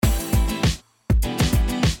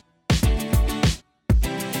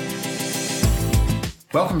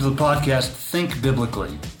Welcome to the podcast, Think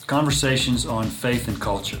Biblically, Conversations on Faith and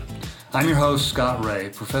Culture. I'm your host, Scott Ray,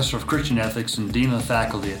 Professor of Christian Ethics and Dean of the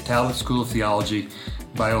Faculty at Talbot School of Theology,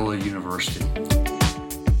 Biola University.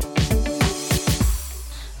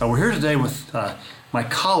 We're here today with my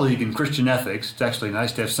colleague in Christian Ethics. It's actually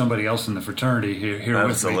nice to have somebody else in the fraternity here with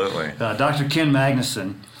me. Absolutely. Dr. Ken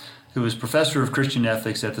Magnuson, who is Professor of Christian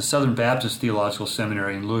Ethics at the Southern Baptist Theological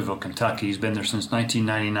Seminary in Louisville, Kentucky. He's been there since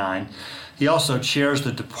 1999. He also chairs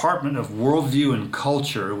the Department of Worldview and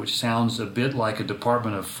Culture, which sounds a bit like a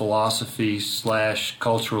Department of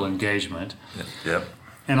Philosophy/Cultural Engagement. Yep.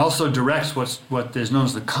 And also directs what is known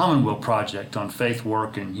as the Commonweal Project on Faith,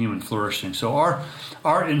 Work, and Human Flourishing. So our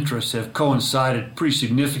interests have coincided pretty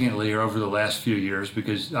significantly here over the last few years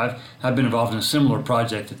because I've been involved in a similar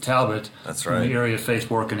project at Talbot. That's right. In the area of faith,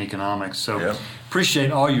 work, and economics. So Appreciate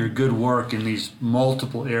all your good work in these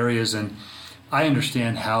multiple areas, and I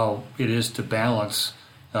understand how it is to balance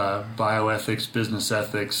bioethics, business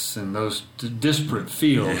ethics, and those disparate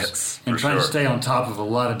fields, and trying to stay on top of a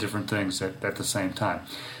lot of different things at the same time.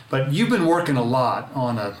 But you've been working a lot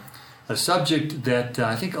on a subject that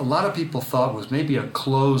I think a lot of people thought was maybe a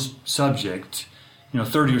closed subject.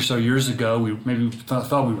 30 or so years ago, we maybe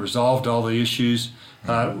thought we resolved all the issues.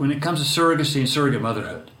 When it comes to surrogacy and surrogate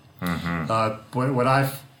motherhood, what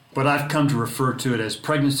I've come to refer to it as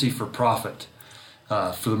pregnancy for profit.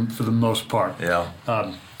 For the most part,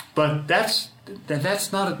 but that's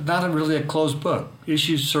not really a closed book.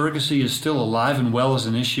 Surrogacy is still alive and well as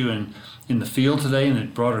an issue in the field today in the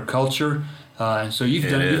broader culture. And so you've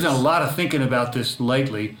done a lot of thinking about this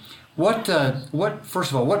lately. What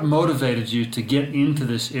first of all, what motivated you to get into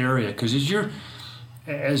this area? Because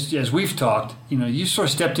as we've talked, you sort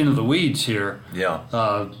of stepped into the weeds here.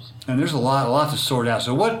 And there's a lot to sort out.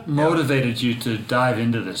 So what motivated you to dive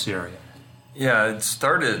into this area? Yeah, it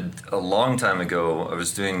started a long time ago. I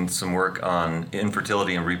was doing some work on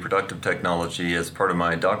infertility and reproductive technology as part of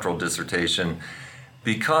my doctoral dissertation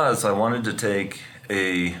because I wanted to take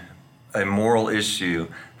a moral issue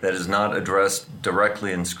that is not addressed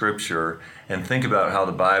directly in Scripture and think about how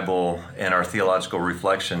the Bible and our theological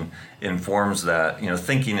reflection informs that,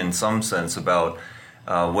 thinking in some sense about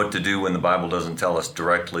what to do when the Bible doesn't tell us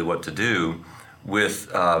directly what to do,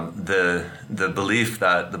 with the belief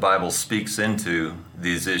that the Bible speaks into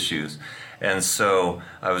these issues. And so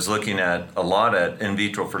I was looking a lot at in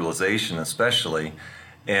vitro fertilization especially,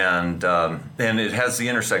 and it has the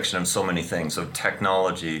intersection of so many things, of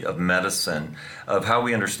technology, of medicine, of how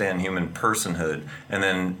we understand human personhood, and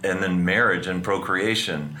then marriage and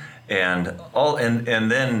procreation, and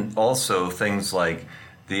then also things like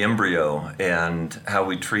the embryo and how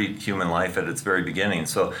we treat human life at its very beginning.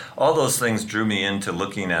 So all those things drew me into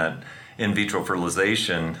looking at in vitro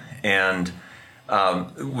fertilization, and I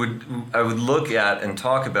would look at and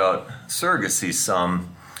talk about surrogacy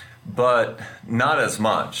some, but not as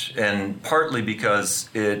much, and partly because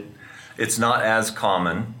it's not as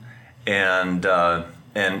common, and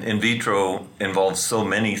in vitro involves so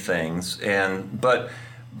many things,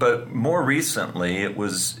 But more recently, it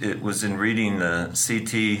was in reading the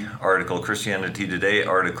CT article, Christianity Today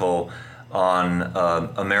article on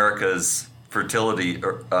America's fertility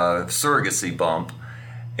surrogacy bump,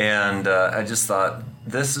 and I just thought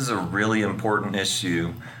this is a really important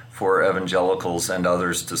issue for evangelicals and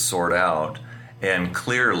others to sort out. And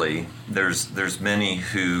clearly, there's many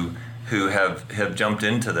who have jumped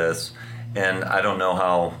into this, and I don't know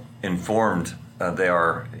how informed they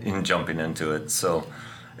are in jumping into it. So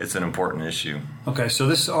it's an important issue. Okay, so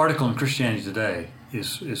this article in Christianity Today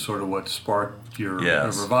is sort of what sparked your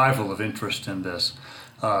revival of interest in this.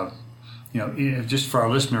 Just for our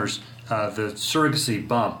listeners, the surrogacy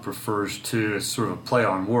bump refers to sort of a play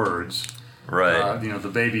on words. Right. The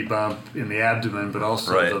baby bump in the abdomen, but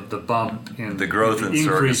also the bump in the growth in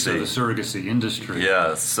increase surrogacy. Of the surrogacy industry.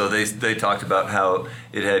 Yeah. So they talked about how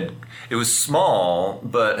it was small,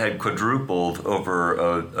 but had quadrupled over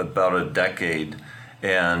about a decade.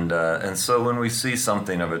 And so when we see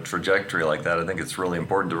something of a trajectory like that, I think it's really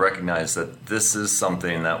important to recognize that this is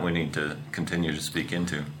something that we need to continue to speak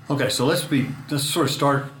into. Okay, so let's sort of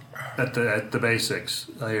start at the basics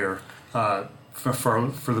here.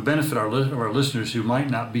 For the benefit of our listeners who might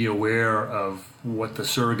not be aware of what the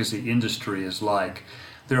surrogacy industry is like,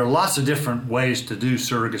 there are lots of different ways to do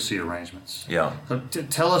surrogacy arrangements. Yeah. So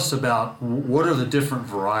tell us about what are the different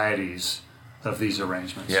varieties of these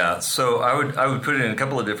arrangements. Yeah, so I would put it in a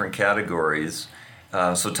couple of different categories.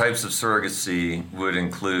 So types of surrogacy would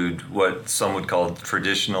include what some would call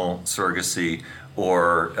traditional surrogacy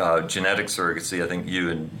or genetic surrogacy. I think you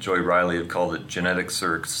and Joy Riley have called it genetic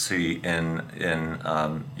surrogacy in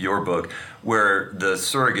your book, where the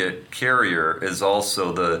surrogate carrier is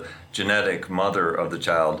also the genetic mother of the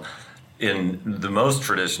child. In the most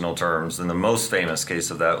traditional terms, and the most famous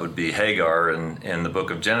case of that would be Hagar in the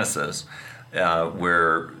book of Genesis,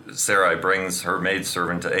 where Sarai brings her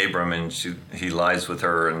maidservant to Abram, and he lies with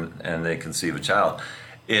her, and they conceive a child.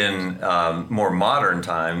 In more modern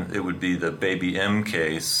time, it would be the Baby M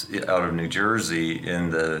case out of New Jersey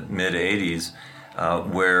in the mid-'80s,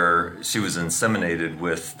 where she was inseminated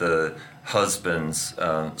with the husband's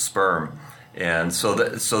sperm. And so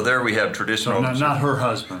there we have traditional... So not her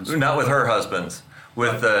husband's. Not with her husband's.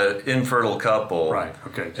 With the infertile couple. Right,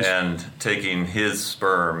 okay. And taking his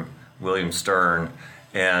sperm, William Stern,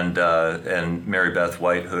 and Mary Beth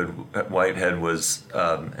Whitehead was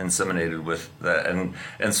inseminated with that.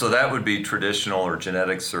 And so that would be traditional or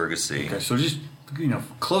genetic surrogacy. Okay, so just...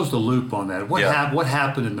 close the loop on that. What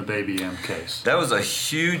happened in the Baby M case? That was a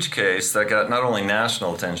huge case that got not only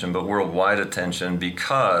national attention but worldwide attention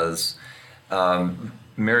because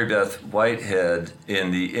Mary Beth Whitehead,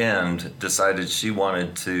 in the end, decided she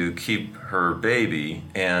wanted to keep her baby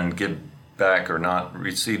and give back or not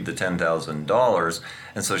receive the $10,000,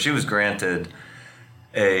 and so she was granted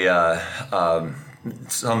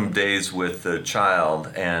some days with the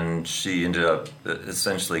child, and she ended up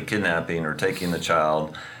essentially kidnapping or taking the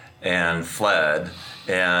child and fled.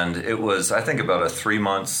 And it was, I think, about a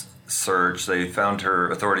 3-month search.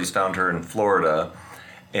 Authorities found her in Florida,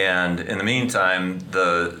 and in the meantime,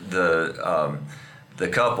 the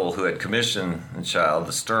couple who had commissioned the child,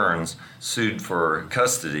 the Sterns, sued for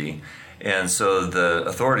custody, and so the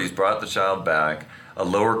authorities brought the child back. A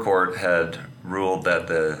lower court had ruled that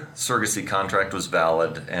the surrogacy contract was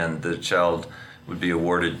valid and the child would be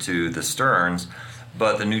awarded to the Sterns,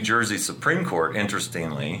 but the New Jersey Supreme Court,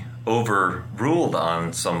 interestingly, overruled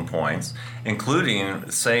on some points,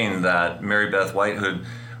 including saying that Mary Beth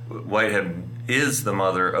Whitehead is the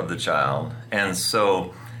mother of the child, and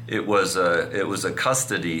so it was a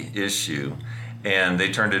custody issue, and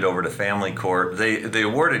they turned it over to family court. They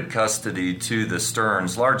awarded custody to the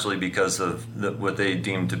Sterns largely because of what they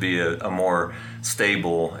deemed to be a more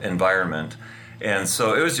stable environment, and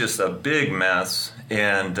so it was just a big mess.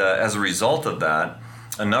 And as a result of that,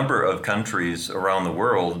 a number of countries around the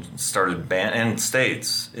world started and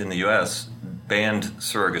states in the U.S. banned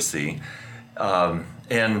surrogacy,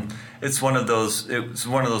 and it's one of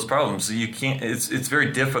those problems. You can't. It's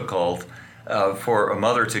very difficult for a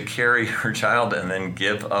mother to carry her child and then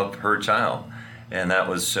give up her child, and that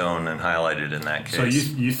was shown and highlighted in that case. So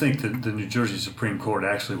you think that the New Jersey Supreme Court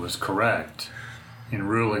actually was correct in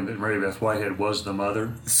ruling that Mary Beth Whitehead was the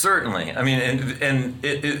mother? Certainly. I mean, and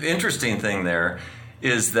interesting thing there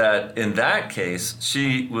is that in that case,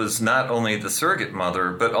 she was not only the surrogate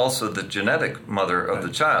mother, but also the genetic mother of the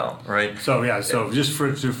child, right? So, just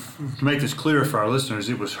to make this clear for our listeners,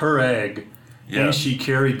 it was her egg, and she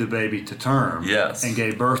carried the baby to term, and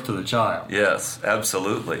gave birth to the child. Yes,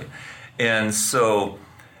 absolutely. And so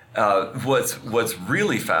what's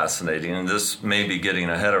really fascinating, and this may be getting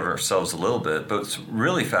ahead of ourselves a little bit, but what's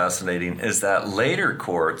really fascinating is that later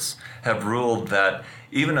courts have ruled that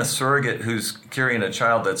even a surrogate who's carrying a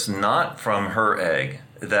child that's not from her egg,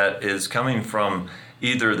 that is coming from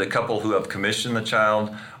either the couple who have commissioned the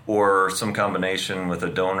child or some combination with a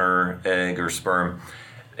donor egg or sperm,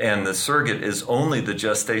 and the surrogate is only the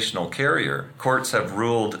gestational carrier, courts have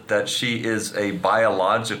ruled that she is a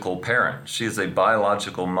biological parent. She is a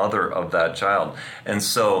biological mother of that child. And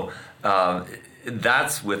so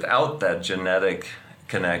that's without that genetic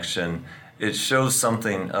connection. It shows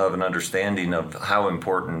something of an understanding of how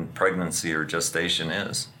important pregnancy or gestation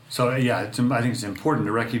is. So, I think it's important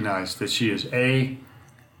to recognize that she is a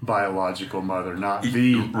biological mother, not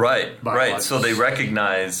the Right. So they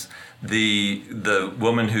recognize the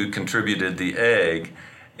woman who contributed the egg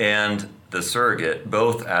and the surrogate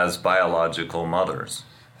both as biological mothers.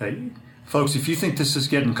 Hey, folks, if you think this is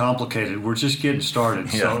getting complicated, we're just getting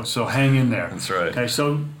started. Yeah. So hang in there. That's right. Okay,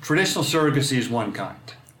 so traditional surrogacy is one kind.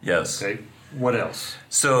 Yes. Okay. What else?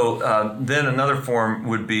 So then another form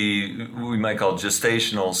would be we might call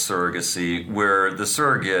gestational surrogacy, where the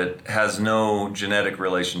surrogate has no genetic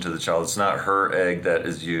relation to the child. It's not her egg that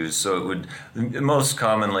is used. So it would most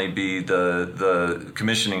commonly be the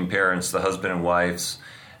commissioning parents, the husband and wife's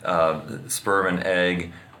sperm and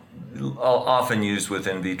egg, often used with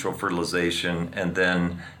in vitro fertilization, and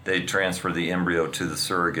then they transfer the embryo to the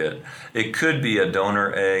surrogate. It could be a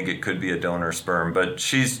donor egg, it could be a donor sperm, but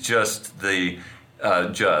she's just the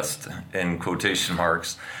just in quotation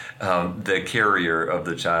marks the carrier of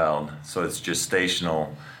the child. So it's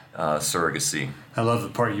gestational surrogacy. I love the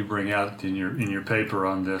part you bring out in your paper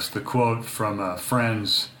on this. The quote from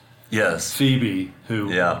Friends. Yes, Phoebe, who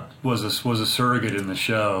was a surrogate in the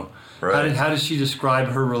show. Right. How did she describe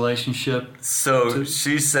her relationship? So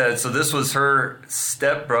she said, so this was her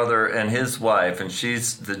stepbrother and his wife, and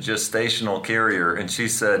she's the gestational carrier, and she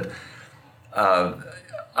said,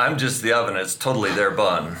 I'm just the oven, it's totally their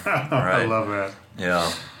bun. Right? I love that.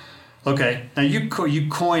 Yeah. Okay, now you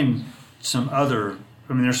coined some other,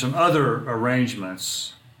 there's some other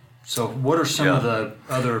arrangements. So what are some of the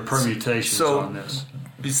other permutations on this?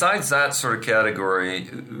 Besides that sort of category,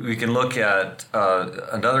 we can look at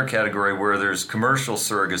another category where there's commercial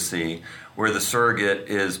surrogacy, where the surrogate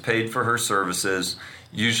is paid for her services,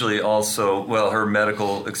 usually also, her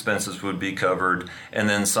medical expenses would be covered, and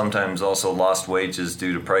then sometimes also lost wages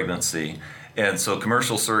due to pregnancy. And so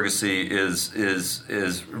commercial surrogacy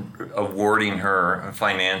is awarding her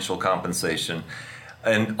financial compensation.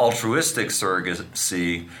 And altruistic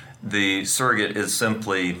surrogacy, the surrogate is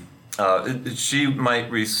simply she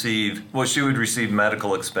would receive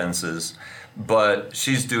medical expenses, but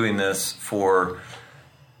she's doing this for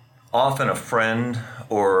often a friend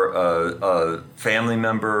or a family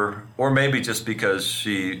member, or maybe just because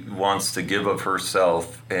she wants to give of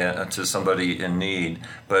herself to somebody in need,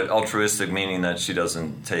 but altruistic meaning that she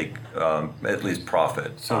doesn't take at least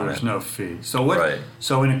profit. So there's no fee. So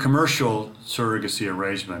So in a commercial surrogacy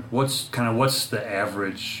arrangement, what's the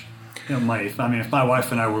average? If my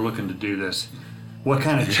wife and I were looking to do this, what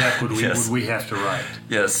kind of check would we have to write?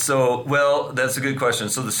 Yes. So, that's a good question.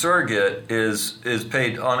 So the surrogate is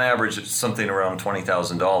paid on average something around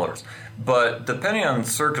 $20,000, but depending on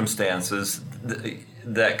circumstances,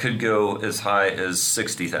 that could go as high as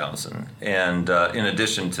 $60,000, and in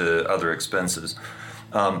addition to other expenses.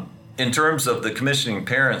 In terms of the commissioning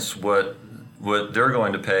parents, what they're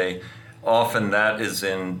going to pay, often that is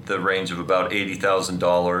in the range of about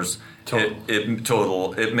 $80,000.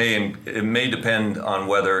 Total. It may depend on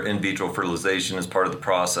whether in vitro fertilization is part of the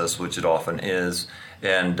process, which it often is.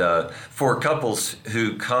 And for couples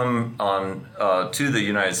who come on to the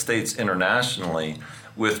United States internationally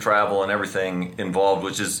with travel and everything involved,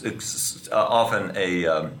 which is often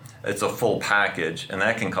it's a full package, and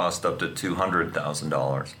that can cost up to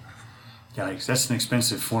 $200,000. Yikes, that's an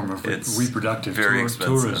expensive form of reproductive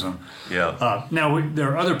tourism. Yeah. Now, there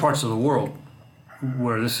are other parts of the world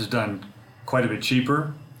where this is done quite a bit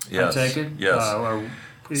cheaper, yes. I take it? Yes.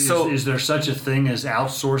 Is there such a thing as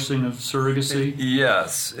outsourcing of surrogacy?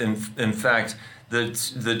 Yes. In fact,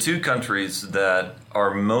 the two countries that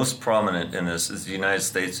are most prominent in this is the United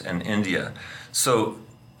States and India. So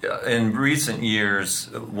in recent years,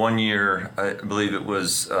 1 year, I believe it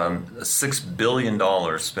was $6 billion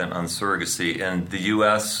spent on surrogacy, and the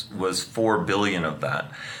U.S. was $4 billion of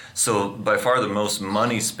that. So by far the most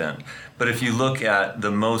money spent. But if you look at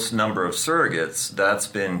the most number of surrogates, that's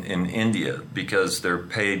been in India because they're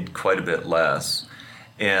paid quite a bit less.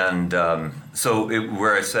 And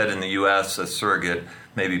where I said in the U.S. a surrogate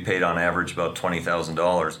may be paid on average about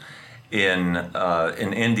 $20,000,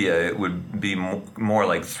 in India it would be more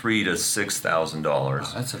like $3,000 to $6,000.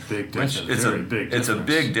 Oh, that's a big difference. It's a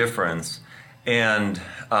big difference. And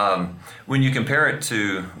when you compare it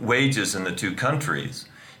to wages in the two countries,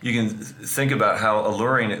 you can think about how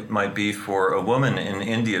alluring it might be for a woman in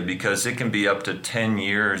India, because it can be up to 10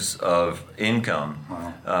 years of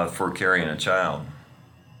income for carrying a child.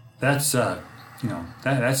 That's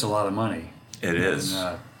that's a lot of money. It is,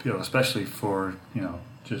 especially for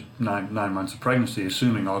just nine months of pregnancy,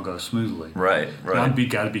 assuming all goes smoothly. Right. I've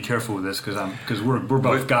got to be careful with this because we're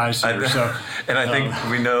both guys here. And I think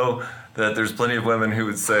we know that there's plenty of women who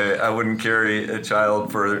would say, I wouldn't carry a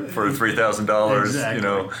child for $3,000, exactly.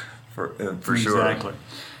 For sure. Exactly.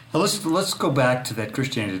 Now let's go back to that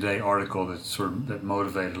Christianity Today article that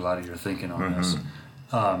motivated a lot of your thinking on this.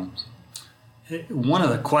 One of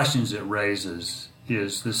the questions it raises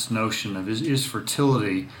is this notion of is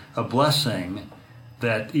fertility a blessing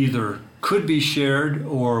that either could be shared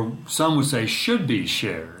or some would say should be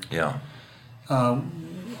shared? Yeah.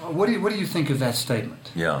 What do you think of that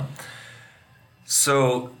statement? Yeah.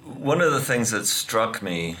 So one of the things that struck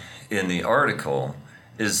me in the article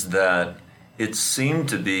is that it seemed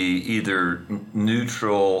to be either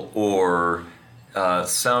neutral or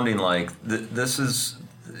sounding like this is,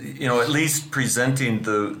 at least presenting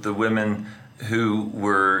the women who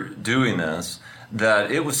were doing this,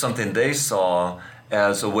 that it was something they saw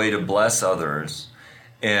as a way to bless others,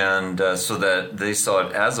 and so that they saw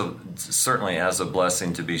it certainly as a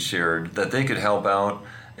blessing to be shared, that they could help out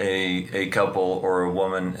a couple or a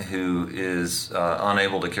woman who is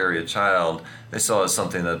unable to carry a child, they saw it as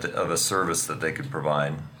something of a service that they could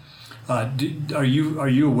provide. Are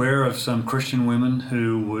you aware of some Christian women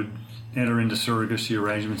who would enter into surrogacy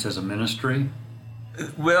arrangements as a ministry?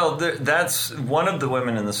 Well, that's one of the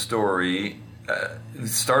women in the story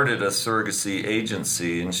started a surrogacy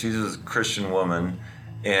agency, and she was a Christian woman.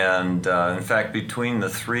 And in fact, between the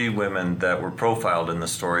three women that were profiled in the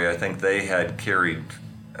story, I think they had carried,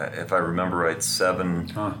 if I remember right,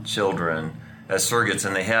 7 children as surrogates,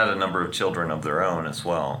 and they had a number of children of their own as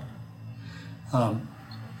well.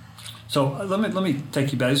 So let me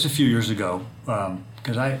take you back. This is a few years ago,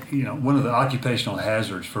 because one of the occupational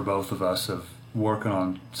hazards for both of us of working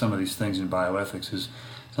on some of these things in bioethics is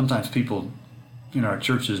sometimes people in our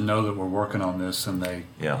churches know that we're working on this, and they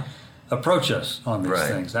approach us on these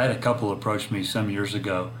things. I had a couple approach me some years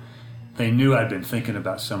ago. They knew I'd been thinking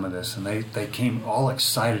about some of this, and they came all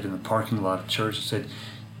excited in the parking lot of church and said,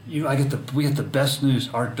 we get the best news.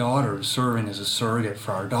 Our daughter is serving as a surrogate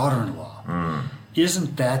for our daughter-in-law. Mm.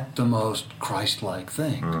 Isn't that the most Christ-like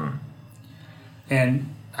thing? Mm.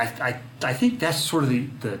 And I think that's sort of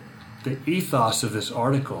the ethos of this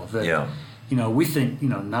article. That we think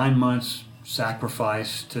 9 months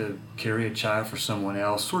sacrifice to carry a child for someone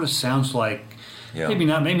else sort of sounds like maybe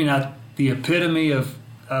not the epitome of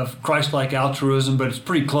Christ-like altruism, but it's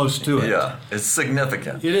pretty close to it. Yeah, it's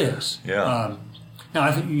significant. It is. Yeah. Now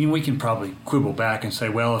I think we can probably quibble back and say,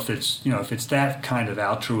 well, if it's that kind of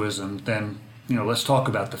altruism, then let's talk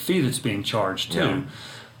about the fee that's being charged too. Yeah.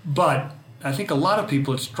 But I think a lot of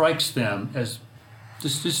people, it strikes them as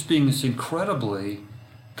just being this incredibly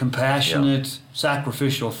compassionate,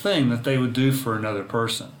 sacrificial thing that they would do for another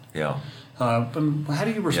person. Yeah. How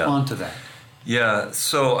do you respond to that? Yeah.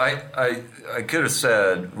 So I could have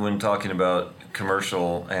said when talking about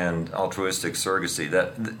commercial and altruistic surrogacy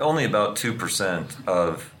that only about 2%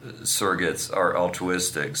 of surrogates are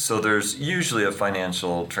altruistic. So there's usually a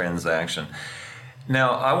financial transaction.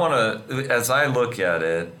 Now, as I look at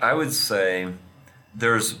it, I would say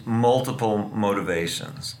there's multiple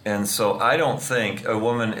motivations. And so I don't think a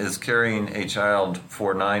woman is carrying a child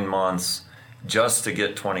for 9 months just to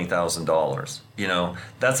get $20,000.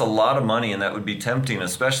 That's a lot of money, and that would be tempting,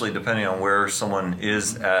 especially depending on where someone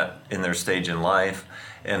is at in their stage in life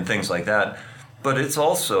and things like that. But it's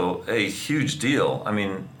also a huge deal. I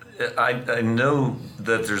mean, I know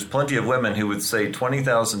that there's plenty of women who would say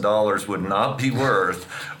 $20,000 would not be worth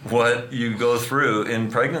what you go through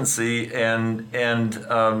in pregnancy and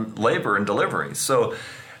labor and delivery. So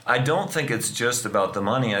I don't think it's just about the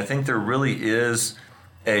money. I think there really is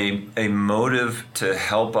a motive to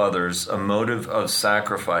help others, a motive of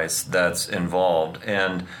sacrifice that's involved.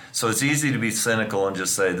 And so it's easy to be cynical and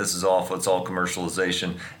just say this is awful, it's all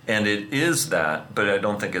commercialization. And it is that, but I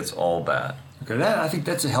don't think it's all that. Okay, I think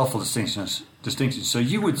that's a helpful distinction. So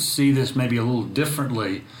you would see this maybe a little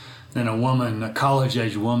differently than a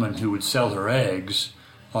college-age woman who would sell her eggs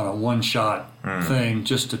on a one-shot thing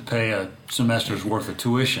just to pay a semester's worth of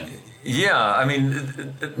tuition. Yeah, I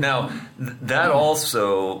mean, now that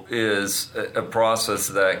also is a process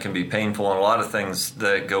that can be painful and a lot of things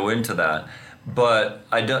that go into that. But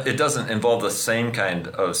it doesn't involve the same kind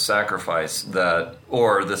of sacrifice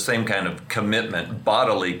or the same kind of commitment,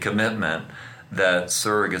 bodily commitment, that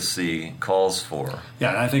surrogacy calls for.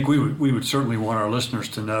 Yeah, and I think we would certainly want our listeners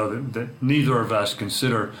to know that neither of us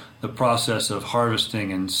consider the process of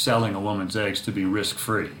harvesting and selling a woman's eggs to be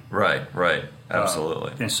risk-free. Right,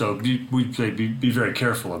 absolutely. And so we'd say be very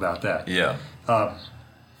careful about that. Yeah.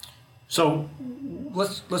 So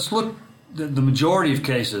let's look. The majority of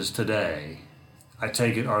cases today, I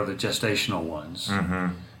take it, are the gestational ones,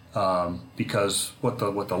 because what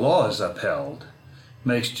the law has upheld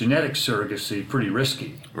makes genetic surrogacy pretty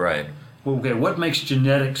risky. Right. Well, okay, what makes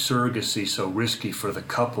genetic surrogacy so risky for the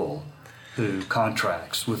couple who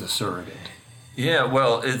contracts with a surrogate? Yeah,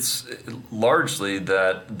 well, it's largely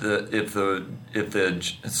that if the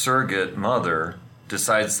surrogate mother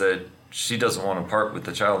decides that she doesn't want to part with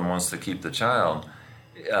the child and wants to keep the child,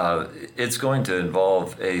 it's going to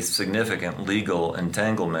involve a significant legal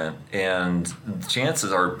entanglement, and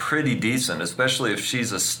chances are pretty decent, especially if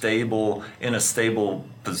she's in a stable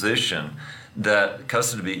position, that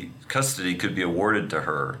custody could be awarded to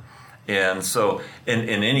her. And so in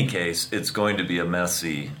any case, it's going to be a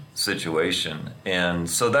messy situation. And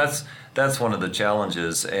so that's one of the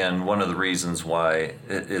challenges and one of the reasons why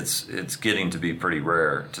it's getting to be pretty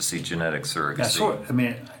rare to see genetic surrogacy.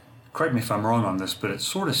 Correct me if I'm wrong on this, but it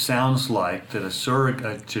sort of sounds like that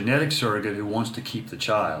a genetic surrogate who wants to keep the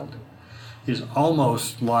child is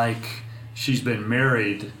almost like she's been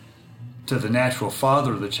married to the natural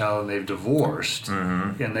father of the child, and they've divorced,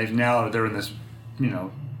 and they're in this,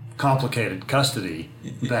 complicated custody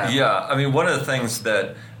battle. Yeah, I mean, one of the things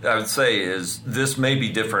that I would say is this may be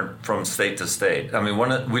different from state to state. I mean,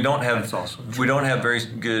 we don't have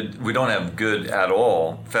good at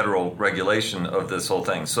all federal regulation of this whole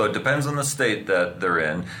thing. So it depends on the state that they're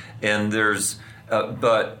in, and there's,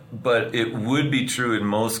 but it would be true in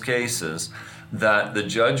most cases that the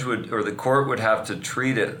judge or the court would have to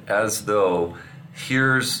treat it as though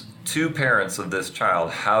here's two parents of this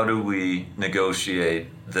child. How do we negotiate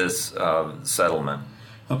this settlement?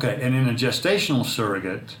 Okay, and in a gestational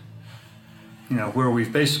surrogate, where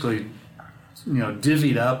we've basically,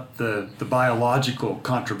 divvied up the biological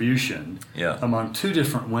contribution among two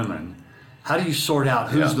different women, how do you sort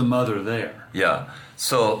out who's the mother there? Yeah,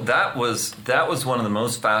 so that was one of the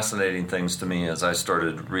most fascinating things to me as I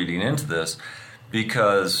started reading into this,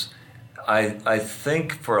 because I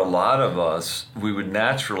think for a lot of us, we would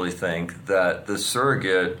naturally think that the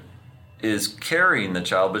surrogate is carrying the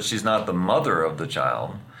child, but she's not the mother of the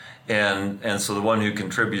child. And so the one who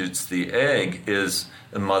contributes the egg is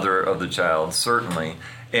the mother of the child, certainly.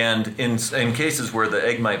 And in cases where the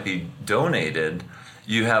egg might be donated,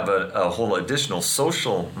 you have a whole additional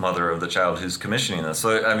social mother of the child who's commissioning this.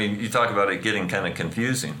 So, I mean, you talk about it getting kind of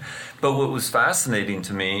confusing. But what was fascinating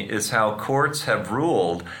to me is how courts have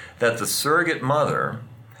ruled that the surrogate mother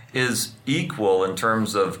is equal in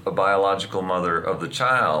terms of a biological mother of the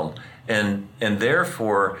child, and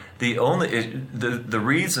therefore the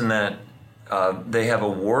reason that they have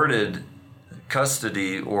awarded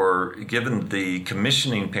custody or given the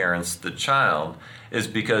commissioning parents the child is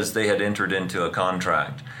because they had entered into a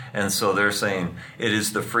contract. And so they're saying it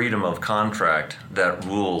is the freedom of contract that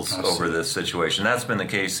rules over this situation. That's been the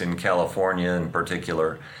case in California in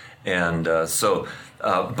particular. And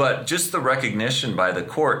but just the recognition by the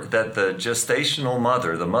court that the gestational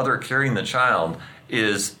mother, the mother carrying the child,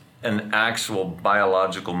 is an actual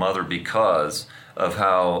biological mother because of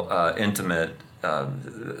how intimate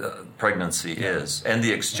pregnancy is, and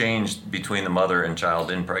the exchange between the mother and child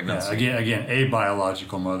in pregnancy. Again, a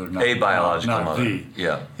biological mother, not mother. The.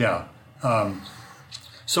 Yeah.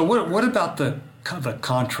 So what about the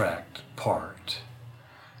contract part?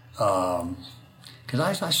 Because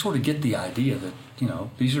I sort of get the idea that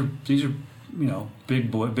these are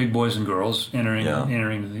big boys and girls entering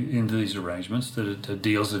into these arrangements. That a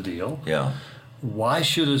deal's a deal. Yeah. Why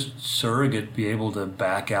should a surrogate be able to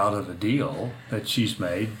back out of a deal that she's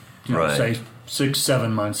made, say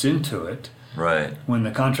 6-7 months into it, right? When the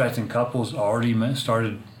contracting couple's already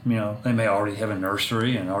started, they may already have a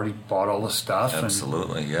nursery and already bought all the stuff.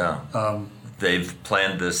 Absolutely, they've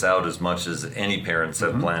planned this out as much as any parents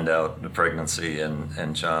have planned out the pregnancy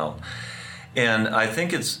and child. And I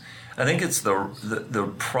think it's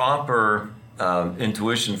the proper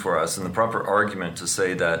intuition for us and the proper argument to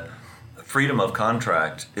say that freedom of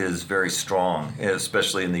contract is very strong,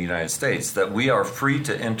 especially in the United States, that we are free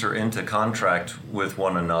to enter into contract with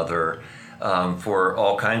one another for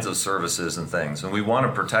all kinds of services and things, and we want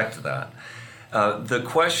to protect that. The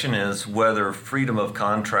question is whether freedom of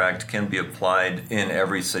contract can be applied in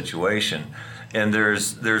every situation. And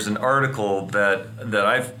there's an article that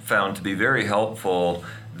I've found to be very helpful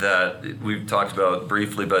that we've talked about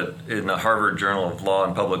briefly, but in the Harvard Journal of Law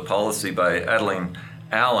and Public Policy by Adeline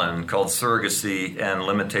Allen, called Surrogacy and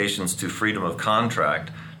Limitations to Freedom of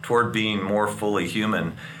Contract Toward Being More Fully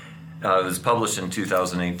Human. It was published in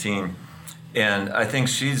 2018. And I think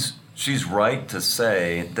she's right to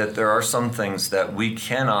say that there are some things that we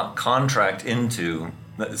cannot contract into,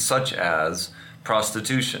 such as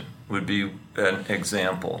prostitution would be an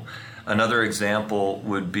example. Another example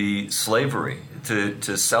would be slavery,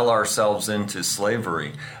 to sell ourselves into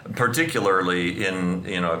slavery, particularly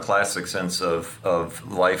in a classic sense of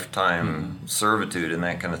lifetime servitude and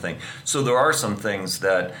that kind of thing. So there are some things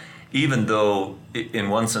that, even though in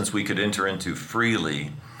one sense we could enter into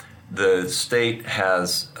freely, the state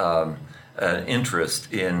has an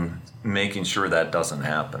interest in making sure that doesn't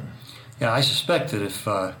happen. Yeah, I suspect that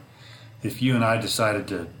if you and I decided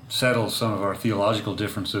to settle some of our theological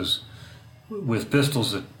differences with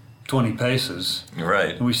pistols at 20 paces,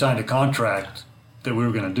 right, and we signed a contract that we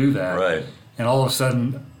were going to do that, right, and all of a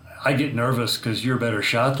sudden I get nervous because you're a better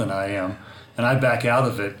shot than I am, and I back out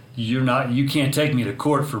of it, you can't take me to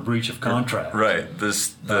court for breach of contract. Right.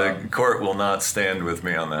 The court will not stand with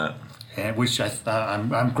me on that. And which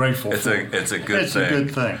I'm grateful for. It's a good it's thing. It's a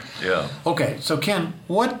good thing. Yeah. Okay, so Ken,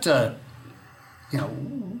 what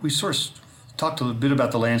we sort of talked a little bit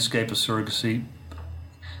about the landscape of surrogacy.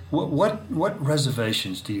 What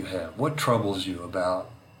reservations do you have? What troubles you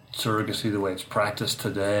about surrogacy the way it's practiced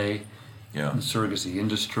today, Yeah. the surrogacy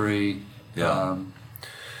industry. Yeah.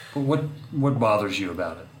 But what bothers you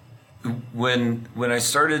about it? When I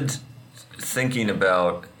started thinking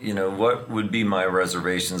about, what would be my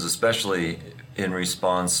reservations, especially in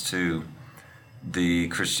response to the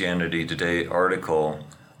Christianity Today article,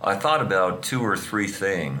 I thought about 2 or 3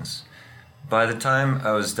 things. By the time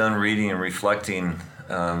I was done reading and reflecting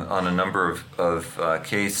on a number of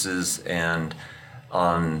cases and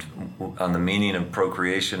on the meaning of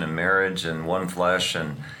procreation and marriage and one flesh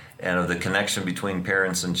and of the connection between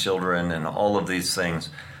parents and children and all of these things,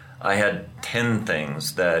 I had 10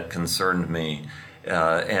 things that concerned me,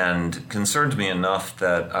 and concerned me enough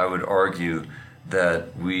that I would argue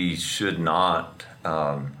that we should not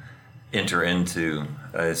enter into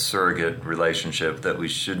a surrogate relationship, that we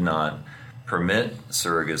should not permit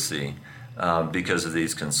surrogacy because of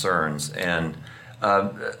these concerns. And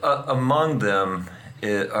among them,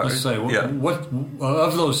 let's say, what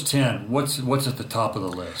of those 10, what's at the top of the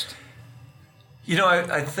list?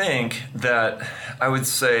 I think that I would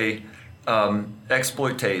say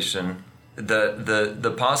exploitation.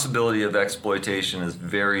 The possibility of exploitation is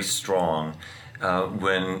very strong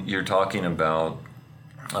when you're talking about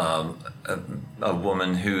a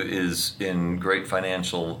woman who is in great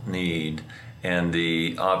financial need and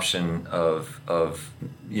the option of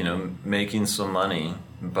making some money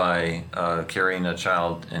by carrying a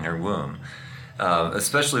child in her womb,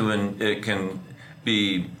 especially when it can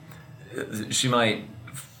be, she might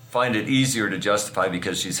find it easier to justify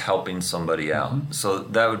because she's helping somebody out. Mm-hmm. So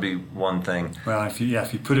that would be one thing. Well, if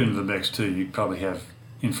you put it into the mix too, you probably have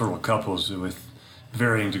infertile couples with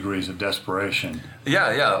varying degrees of desperation.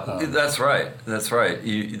 Yeah, that's right.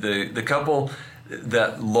 The couple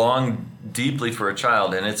that long deeply for a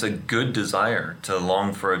child, and it's a good desire to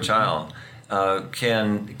long for a child,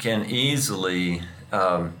 can easily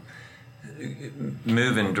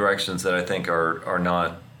move in directions that I think are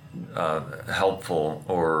not helpful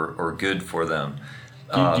or good for them.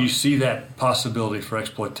 Do you see that possibility for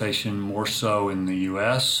exploitation more so in the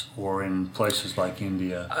U.S. or in places like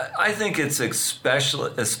India? I think it's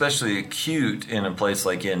especially acute in a place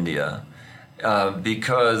like India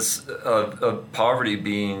because of poverty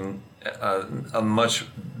being a much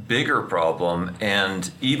bigger problem,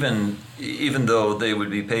 and even though they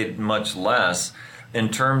would be paid much less, in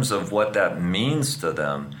terms of what that means to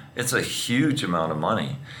them, it's a huge amount of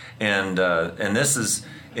money, and this is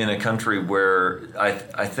in a country where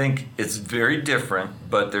I think it's very different,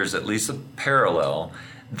 but there's at least a parallel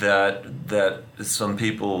that some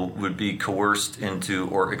people would be coerced into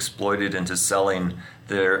or exploited into selling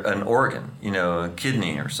an organ, a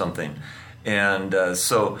kidney or something, and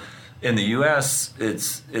so. In the U.S.,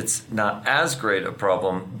 it's not as great a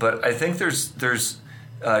problem, but I think there's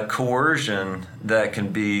coercion that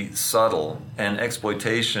can be subtle and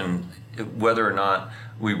exploitation, whether or not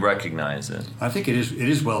we recognize it. I think it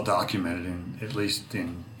is well documented, at least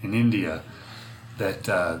in India, that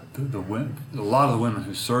a lot of the women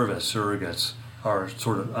who serve as surrogates are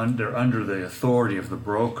sort of under the authority of the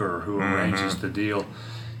broker who arranges the deal,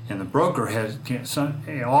 and the broker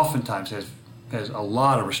oftentimes has a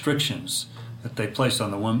lot of restrictions that they place on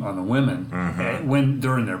the women when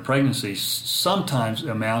during their pregnancy, sometimes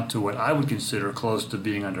amount to what I would consider close to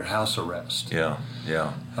being under house arrest. Yeah.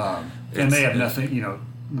 And they have nothing.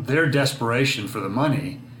 Their desperation for the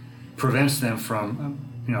money prevents them from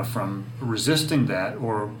resisting that,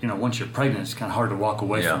 or once you're pregnant, it's kind of hard to walk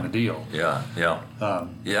away from the deal.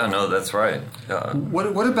 No, that's right.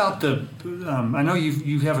 What about the? I know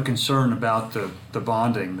you have a concern about the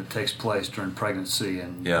bonding that takes place during pregnancy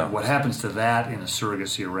and what happens to that in a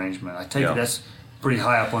surrogacy arrangement. I take it that's pretty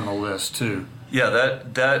high up on the list too. Yeah,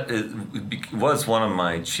 was one of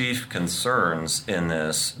my chief concerns in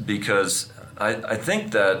this, because I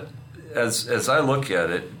think that as I look at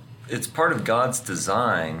it, it's part of God's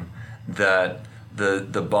design that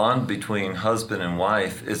the bond between husband and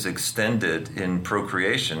wife is extended in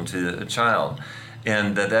procreation to a child,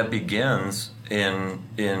 and that begins in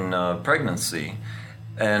pregnancy.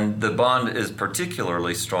 And the bond is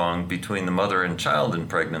particularly strong between the mother and child in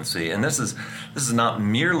pregnancy. And this is not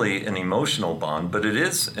merely an emotional bond, but it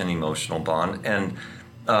is an emotional bond. And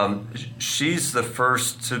she's the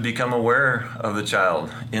first to become aware of the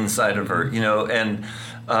child inside of her, and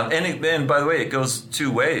by the way, it goes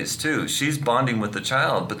 2 ways too. She's bonding with the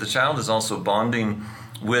child, but the child is also bonding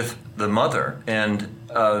with the mother, and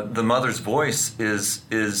the mother's voice is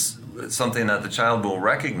something that the child will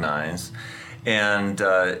recognize and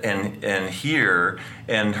hear,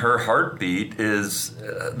 and her heartbeat is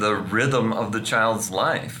the rhythm of the child's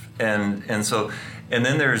life, and so And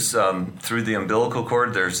then there's through the umbilical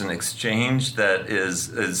cord, there's an exchange that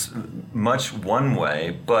is much one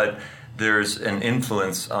way, but there's an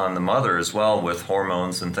influence on the mother as well with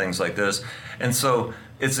hormones and things like this. And so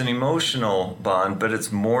it's an emotional bond, but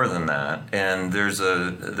it's more than that. And there's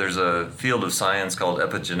a field of science called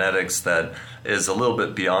epigenetics that is a little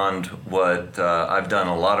bit beyond what I've done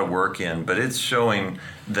a lot of work in, but it's showing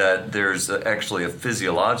that there's actually a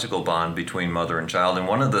physiological bond between mother and child. And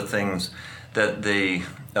one of the things that they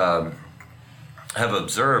have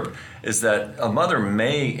observed is that a mother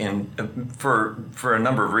may, for a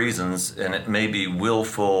number of reasons, and it may be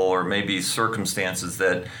willful or maybe circumstances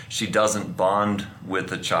that she doesn't bond with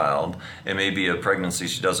the child. It may be a pregnancy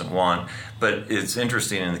she doesn't want. But it's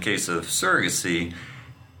interesting in the case of surrogacy,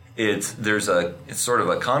 it's sort of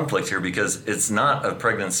a conflict here, because it's not a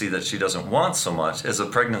pregnancy that she doesn't want so much as a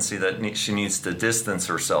pregnancy that she needs to distance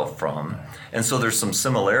herself from. And so there's some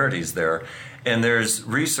similarities there. And there's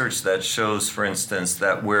research that shows, for instance,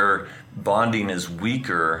 that where bonding is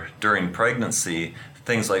weaker during pregnancy,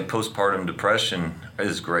 things like postpartum depression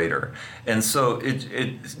is greater. And so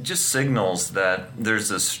it just signals that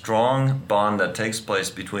there's a strong bond that takes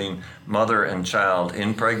place between mother and child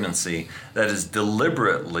in pregnancy that is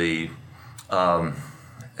deliberately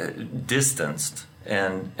distanced.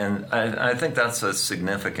 And I think that's a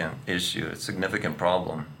significant issue, a significant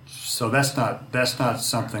problem. So that's not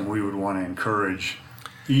something we would want to encourage,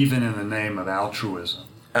 even in the name of altruism.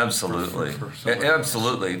 Absolutely.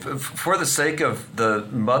 Absolutely. For the sake of the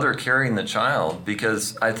mother carrying the child,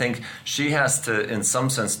 because I think she has to, in some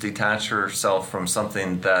sense, detach herself from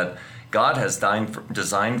something that God has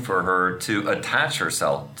designed for her to attach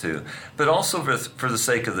herself to, but also for the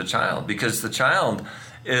sake of the child, because the child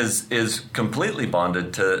is completely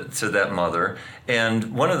bonded to that mother.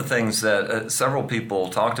 And one of the things that several people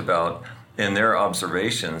talked about in their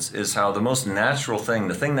observations is how the most natural thing,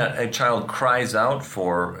 the thing that a child cries out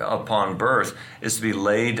for upon birth, is to be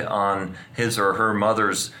laid on his or her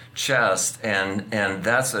mother's chest, and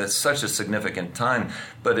that's such a significant time.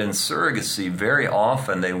 But in surrogacy, very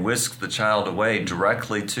often they whisk the child away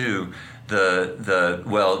directly to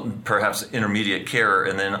the perhaps intermediate care,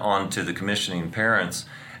 and then on to the commissioning parents.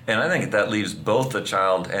 And I think that leaves both the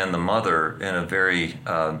child and the mother in a very,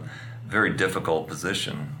 very difficult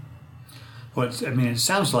position. Well, it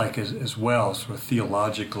sounds like as well, sort of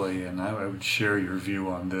theologically, and I would share your view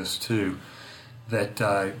on this too,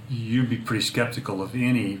 that you'd be pretty skeptical of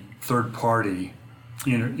any third-party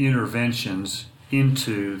interventions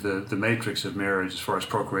into the matrix of marriage as far as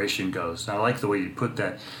procreation goes. And I like the way you put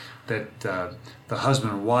that the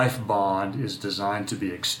husband and wife bond is designed to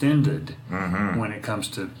be extended when it comes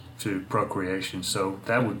to procreation. So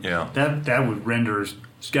that would render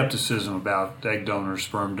skepticism about egg donors,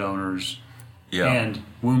 sperm donors, and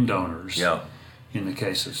womb donors in the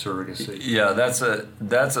case of surrogacy. Yeah, that's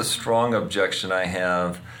a strong objection I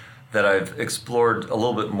have that I've explored a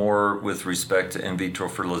little bit more with respect to in vitro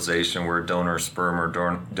fertilization, where donor sperm or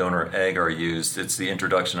donor egg are used. It's the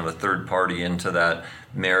introduction of a third party into that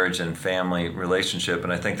marriage and family relationship,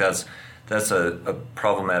 and I think that's a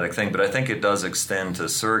problematic thing. But I think it does extend to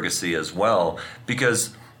surrogacy as well,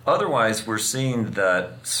 because otherwise we're seeing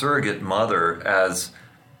that surrogate mother as,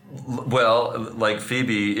 well, like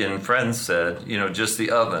Phoebe in Friends said, just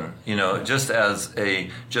the oven, just as a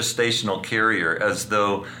gestational carrier, as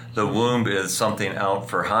though the womb is something out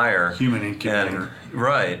for hire. Human incubator.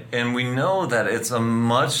 Right. And we know that it's a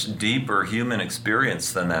much deeper human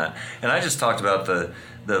experience than that. And I just talked about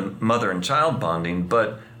the mother and child bonding,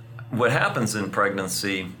 but what happens in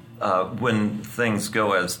pregnancy when things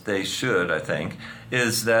go as they should, I think,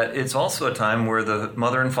 is that it's also a time where the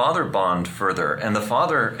mother and father bond further, and the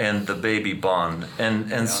father and the baby bond.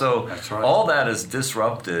 So that's right. All that is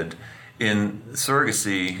disrupted in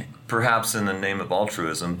surrogacy, perhaps in the name of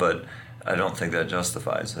altruism, but I don't think that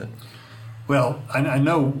justifies it. Well, I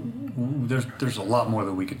know there's a lot more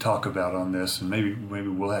that we could talk about on this, and maybe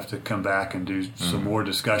we'll have to come back and do some more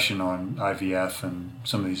discussion on IVF and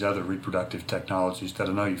some of these other reproductive technologies that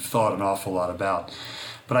I know you've thought an awful lot about.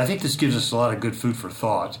 But I think this gives us a lot of good food for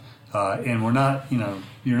thought, and we're not,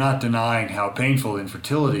 you're not denying how painful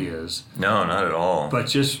infertility is. No, not at all. But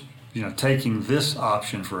just, taking this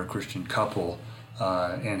option for a Christian couple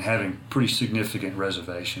and having pretty significant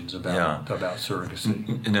reservations about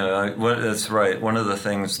surrogacy. That's right. One of the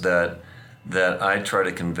things that I try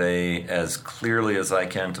to convey as clearly as I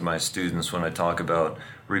can to my students when I talk about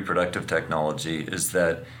reproductive technology is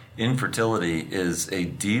that infertility is a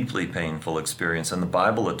deeply painful experience, and the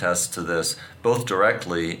Bible attests to this both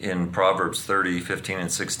directly in Proverbs 30, 15,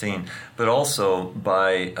 and 16, but also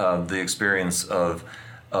by the experience of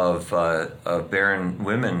of barren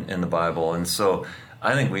women in the Bible. And so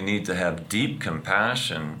I think we need to have deep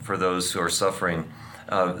compassion for those who are suffering.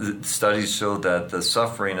 Studies show that the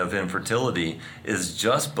suffering of infertility is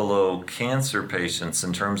just below cancer patients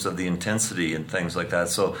in terms of the intensity and things like that.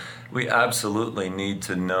 So we absolutely need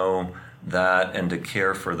to know that and to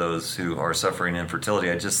care for those who are suffering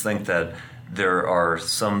infertility. I just think that there are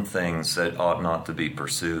some things that ought not to be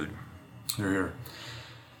pursued. Here.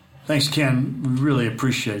 Thanks, Ken. We really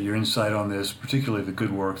appreciate your insight on this, particularly the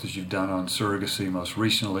good work that you've done on surrogacy most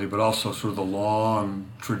recently, but also sort of the long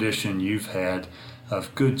tradition you've had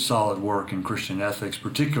of good, solid work in Christian ethics,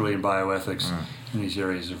 particularly in bioethics, in these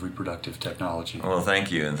areas of reproductive technology. Well,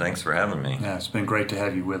 thank you, and thanks for having me. Yeah, it's been great to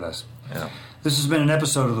have you with us. Yeah. This has been an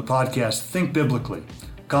episode of the podcast Think Biblically,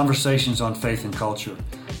 Conversations on Faith and Culture.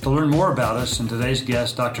 To learn more about us and today's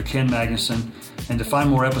guest, Dr. Ken Magnuson, and to find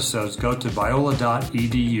more episodes, go to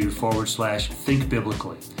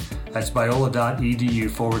biola.edu/thinkbiblically. That's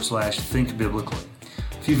biola.edu/thinkbiblically.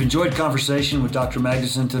 If you've enjoyed conversation with Dr.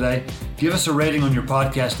 Magnuson today, give us a rating on your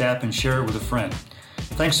podcast app and share it with a friend.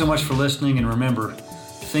 Thanks so much for listening, and remember,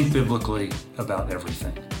 think biblically about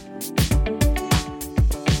everything.